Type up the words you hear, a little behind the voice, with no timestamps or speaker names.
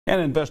An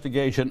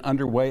investigation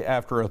underway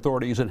after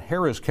authorities in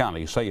Harris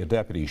County say a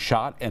deputy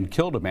shot and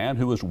killed a man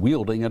who was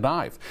wielding a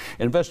knife.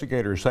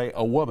 Investigators say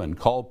a woman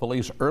called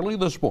police early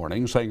this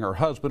morning saying her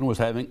husband was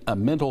having a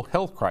mental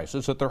health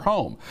crisis at their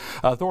home.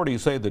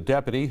 Authorities say the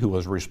deputy who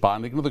was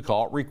responding to the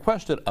call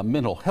requested a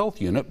mental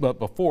health unit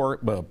before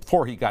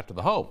he got to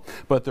the home,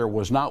 but there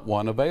was not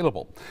one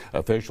available.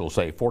 Officials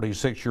say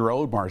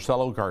 46-year-old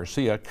Marcelo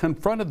Garcia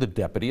confronted the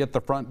deputy at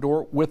the front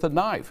door with a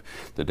knife.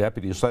 The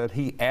deputy said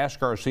he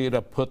asked Garcia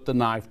to put the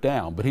knife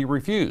down, but he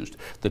refused.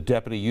 The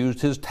deputy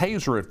used his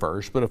taser at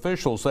first, but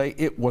officials say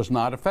it was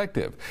not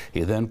effective.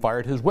 He then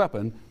fired his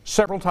weapon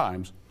several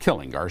times,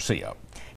 killing Garcia.